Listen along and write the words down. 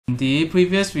In the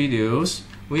previous videos,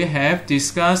 we have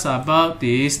discussed about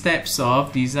the steps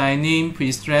of designing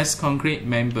prestressed concrete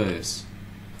members.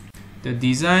 The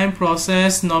design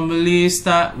process normally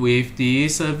starts with the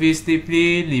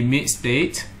serviceability limit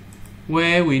state,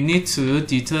 where we need to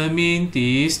determine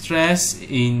the stress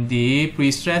in the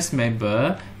prestressed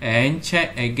member and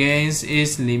check against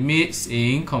its limits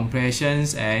in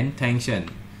compressions and tension.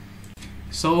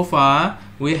 So far,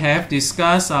 we have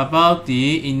discussed about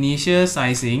the initial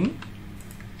sizing,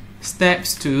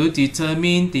 steps to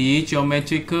determine the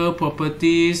geometrical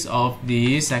properties of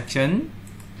the section,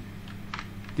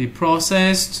 the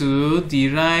process to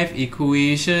derive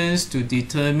equations to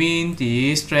determine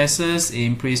the stresses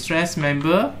in prestressed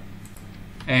member,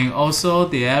 and also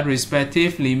their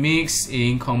respective limits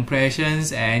in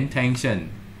compressions and tension.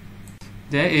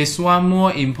 There is one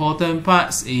more important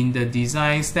part in the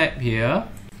design step here,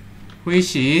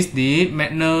 which is the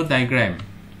Magnel diagram.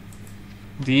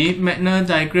 The Magnel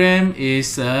diagram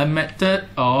is a method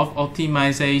of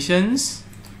optimizations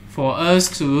for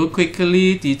us to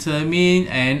quickly determine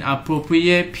an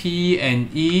appropriate P and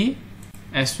E,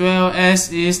 as well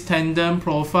as its tendon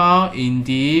profile in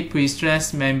the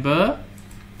prestressed member,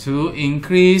 to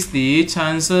increase the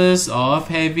chances of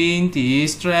having the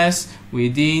stress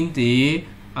within the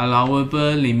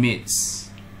allowable limits.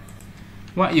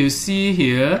 What you see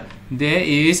here, there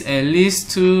is at least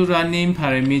two running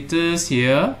parameters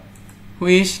here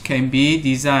which can be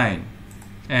designed,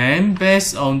 and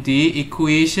based on the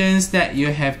equations that you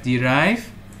have derived,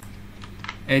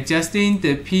 adjusting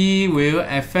the P will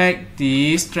affect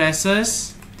the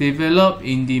stresses developed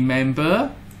in the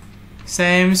member.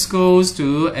 Same goes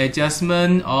to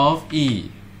adjustment of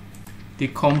E. The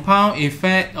compound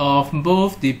effect of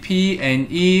both the P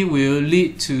and E will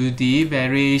lead to the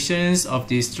variations of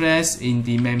the stress in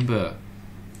the member.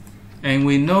 And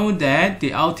we know that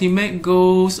the ultimate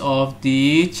goals of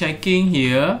the checking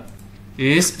here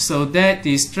is so that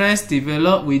the stress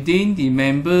developed within the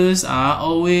members are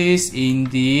always in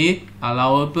the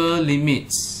allowable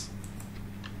limits.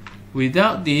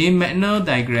 Without the Magnel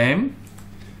diagram,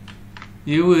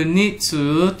 you will need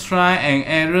to try and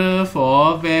error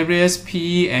for various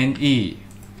P and E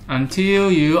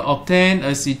until you obtain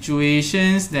a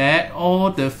situation that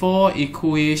all the four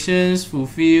equations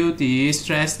fulfill the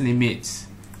stress limits.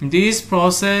 This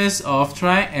process of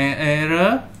try and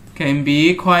error can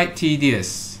be quite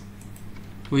tedious.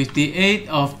 With the aid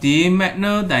of the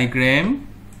Magnel diagram,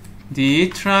 the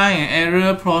try and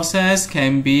error process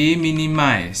can be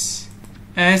minimized,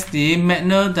 as the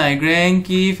Magnel diagram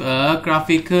gives a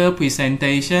graphical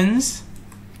presentations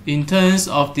in terms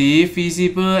of the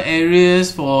feasible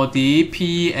areas for the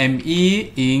P and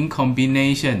E in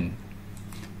combination.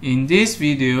 In these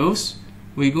videos,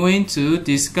 we're going to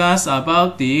discuss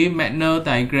about the Magnel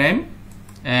diagram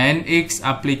and its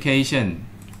application.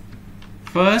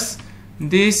 First,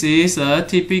 this is a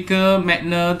typical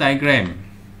Magnel diagram.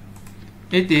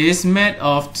 It is made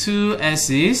of two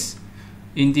axes.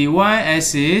 In the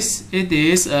y-axis, it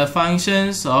is a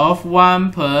function of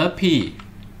 1 per P,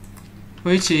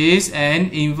 which is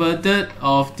an inverted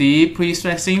of the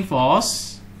prestressing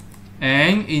force,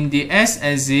 and in the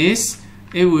x-axis,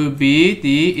 it will be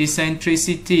the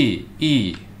eccentricity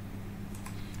E.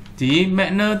 The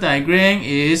Magnel diagram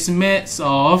is made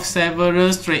of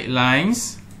several straight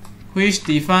lines, which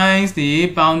defines the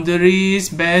boundaries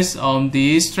based on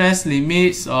the stress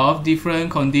limits of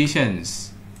different conditions.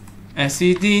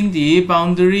 Exceeding the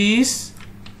boundaries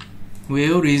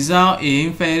will result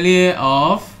in failure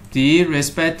of the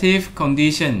respective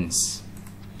conditions.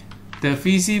 The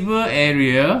feasible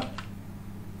area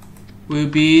will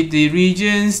be the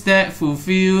regions that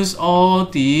fulfills all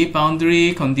the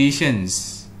boundary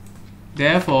conditions.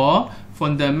 Therefore,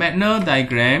 from the Magnel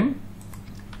diagram,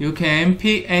 you can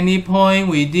pick any point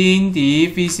within the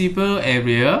feasible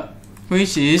area,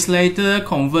 which is later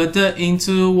converted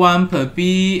into 1 per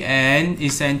P and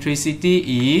eccentricity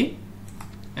E.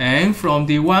 And from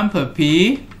the 1 per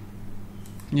P,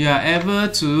 you are able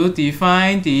to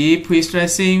define the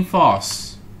prestressing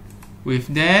force.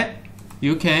 With that,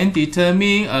 you can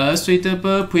determine a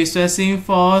suitable prestressing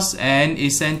force and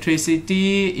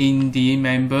eccentricity in the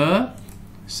member,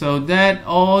 so that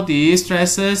all the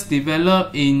stresses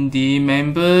developed in the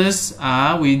members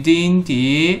are within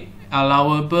the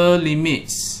allowable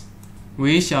limits.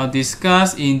 We shall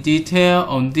discuss in detail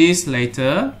on this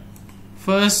later.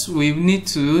 First, we need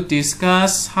to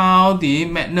discuss how the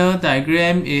Magnel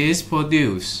diagram is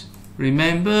produced.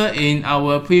 Remember, in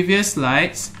our previous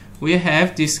slides, we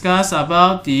have discussed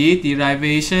about the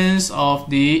derivations of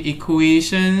the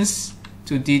equations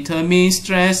to determine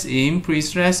stress in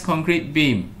prestressed concrete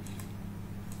beam.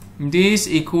 These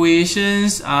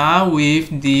equations are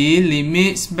with the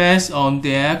limits based on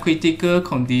their critical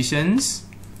conditions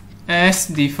as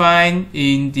defined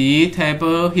in the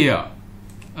table here.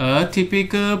 A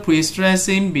typical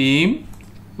prestressing beam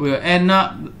will end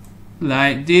up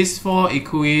like these four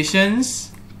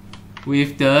equations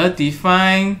with the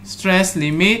defined stress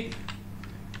limit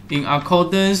in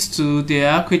accordance to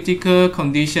their critical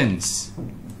conditions.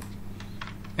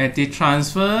 At the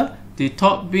transfer, the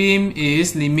top beam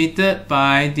is limited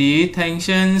by the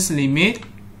tensions limit.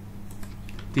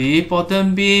 The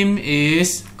bottom beam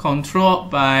is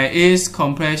controlled by its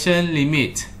compression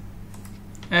limit.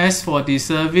 As for the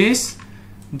service,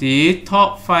 the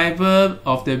top fiber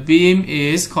of the beam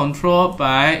is controlled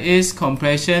by its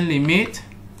compression limit,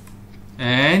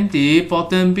 and the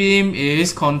bottom beam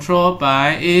is controlled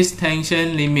by its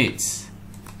tension limits,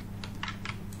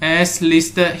 as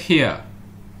listed here.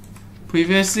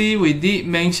 Previously, we did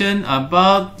mention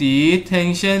about the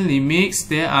tension limits.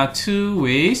 There are two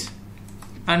ways.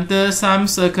 Under some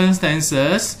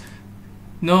circumstances,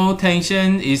 no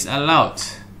tension is allowed.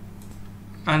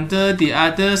 Under the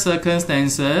other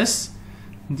circumstances,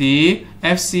 the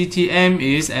FCTM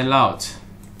is allowed.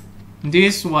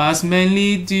 This was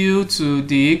mainly due to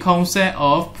the concept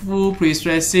of full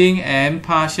prestressing and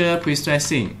partial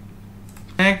prestressing.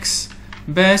 Next,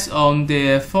 based on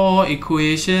their four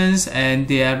equations and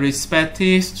their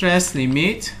respective stress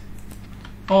limit,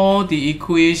 all the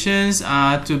equations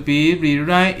are to be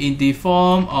rewritten in the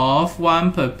form of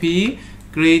 1 per P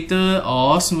greater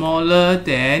or smaller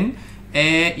than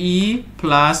AE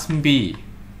plus B.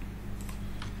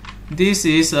 This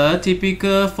is a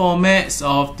typical format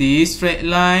of the straight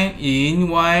line in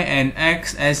Y and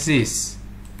X axis.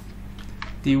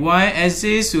 The Y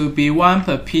axis will be 1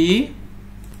 per P,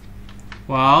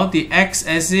 while the X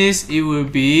axis it will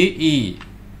be E.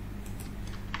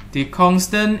 The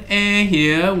constant A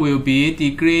here will be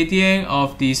the gradient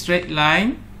of the straight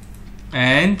line,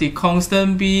 and the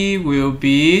constant B will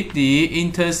be the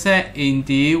intercept in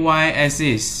the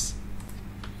y-axis.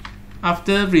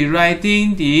 After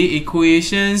rewriting the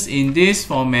equations in this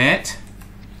format,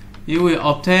 you will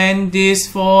obtain these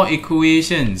four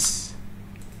equations.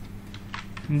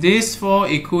 These four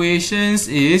equations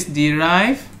is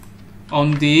derived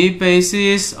on the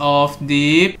basis of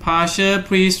the partial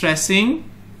prestressing.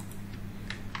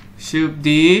 Should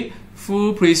the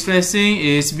full prestressing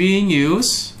is being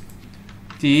used,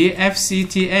 the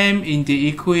FCTM in the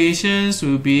equations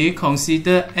will be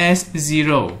considered as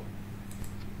 0.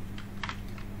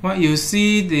 What you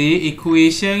see the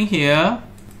equation here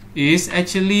is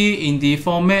actually in the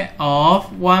format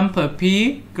of 1 per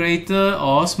P greater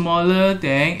or smaller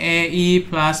than AE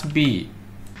plus B.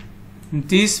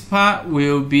 This part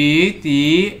will be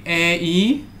the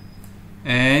AE,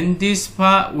 and this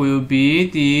part will be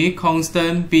the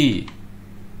constant B.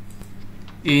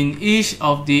 In each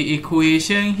of the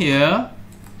equation here,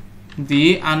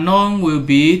 the unknown will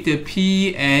be the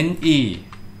P and E.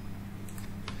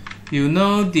 You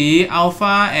know the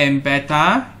alpha and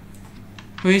beta,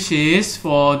 which is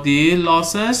for the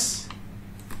losses.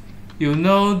 You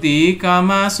know the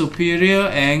gamma superior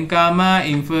and gamma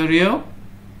inferior,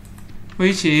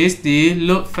 which is the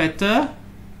load factor.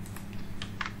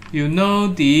 You know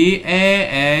the A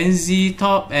and Z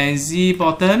top and Z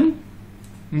bottom.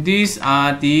 These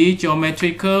are the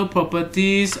geometrical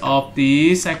properties of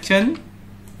the section.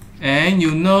 And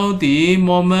you know the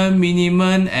moment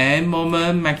minimum and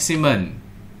moment maximum.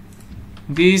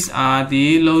 These are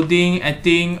the loading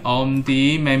acting on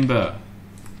the member.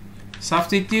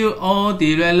 Substitute all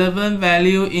the relevant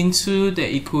value into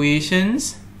the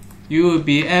equations. You will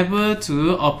be able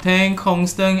to obtain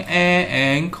constant A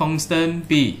and constant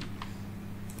B.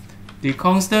 The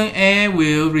constant A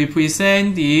will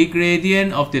represent the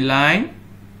gradient of the line,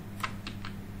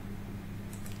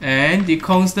 and the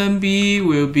constant B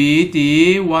will be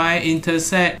the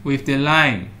y-intercept with the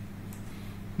line.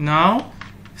 Now,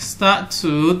 start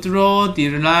to draw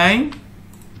the line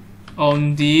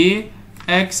on the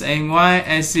X and Y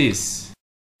axis.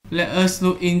 Let us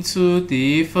look into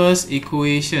the first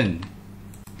equation.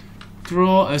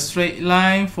 Draw a straight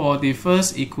line for the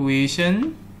first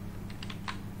equation.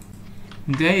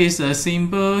 There is a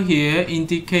symbol here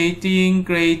indicating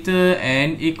greater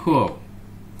and equal.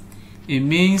 It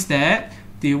means that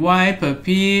the y per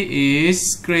P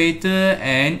is greater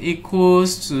and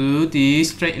equals to the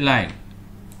straight line.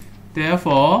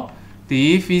 Therefore,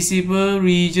 the feasible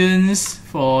regions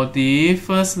for the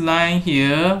first line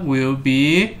here will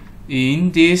be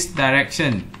in this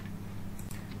direction.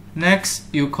 Next,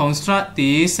 you construct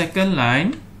the second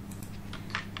line,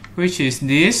 which is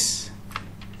this.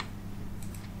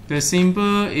 the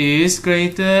symbol is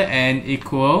greater and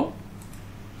equal.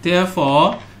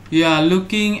 Therefore, you are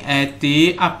looking at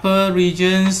the upper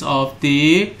regions of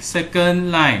the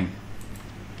second line.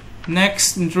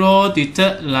 Next, draw the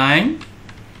third line,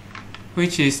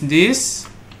 which is this.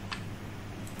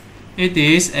 It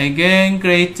is again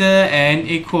greater and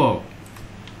equal,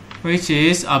 which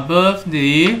is above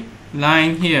the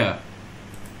line here.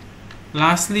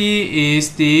 Lastly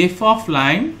is the fourth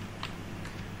line.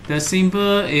 The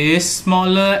symbol is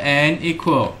smaller and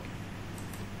equal.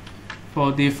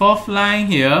 For the fourth line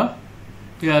here,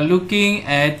 you are looking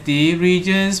at the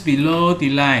regions below the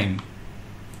line.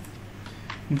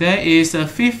 There is a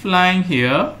fifth line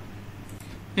here.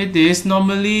 It is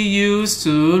normally used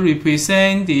to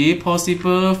represent the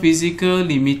possible physical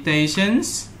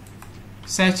limitations,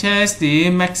 such as the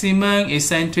maximum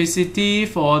eccentricity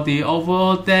for the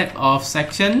overall depth of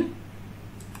section,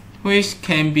 which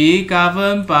can be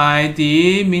governed by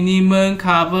the minimum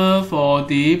cover for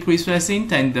the prestressing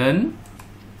tendon,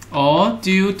 or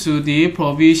due to the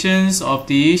provisions of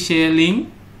the shear link.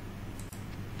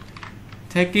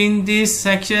 Taking these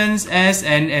sections as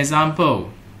an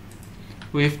example,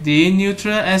 with the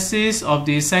neutral axis of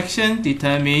the section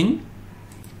determined,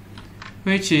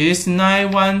 which is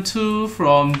 912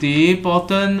 from the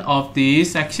bottom of the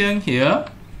section here,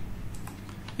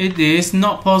 it is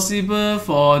not possible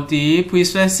for the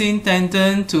prestressing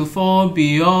tendon to fall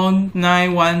beyond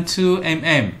 912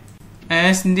 mm,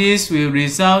 as this will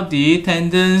result the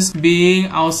tendons being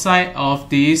outside of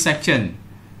the section.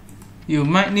 You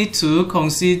might need to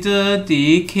consider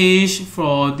the cage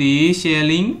for the shear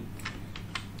link,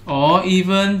 or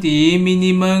even the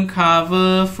minimum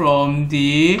cover from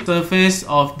the surface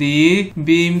of the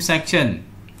beam section.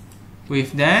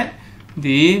 With that,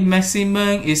 the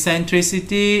maximum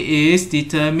eccentricity is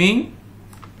determined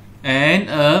and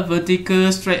a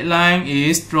vertical straight line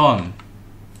is drawn.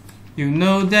 You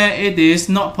know that it is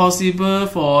not possible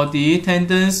for the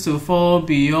tendons to fall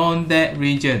beyond that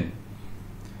region.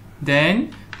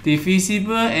 Then, the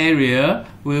visible area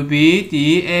will be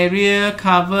the area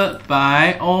covered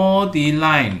by all the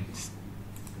lines.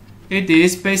 It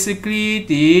is basically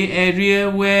the area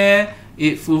where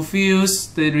it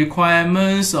fulfills the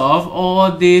requirements of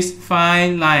all these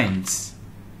 5 lines.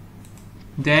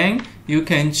 Then, you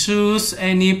can choose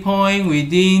any point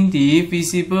within the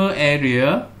visible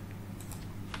area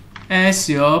as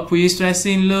your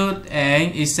prestressing load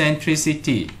and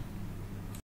eccentricity.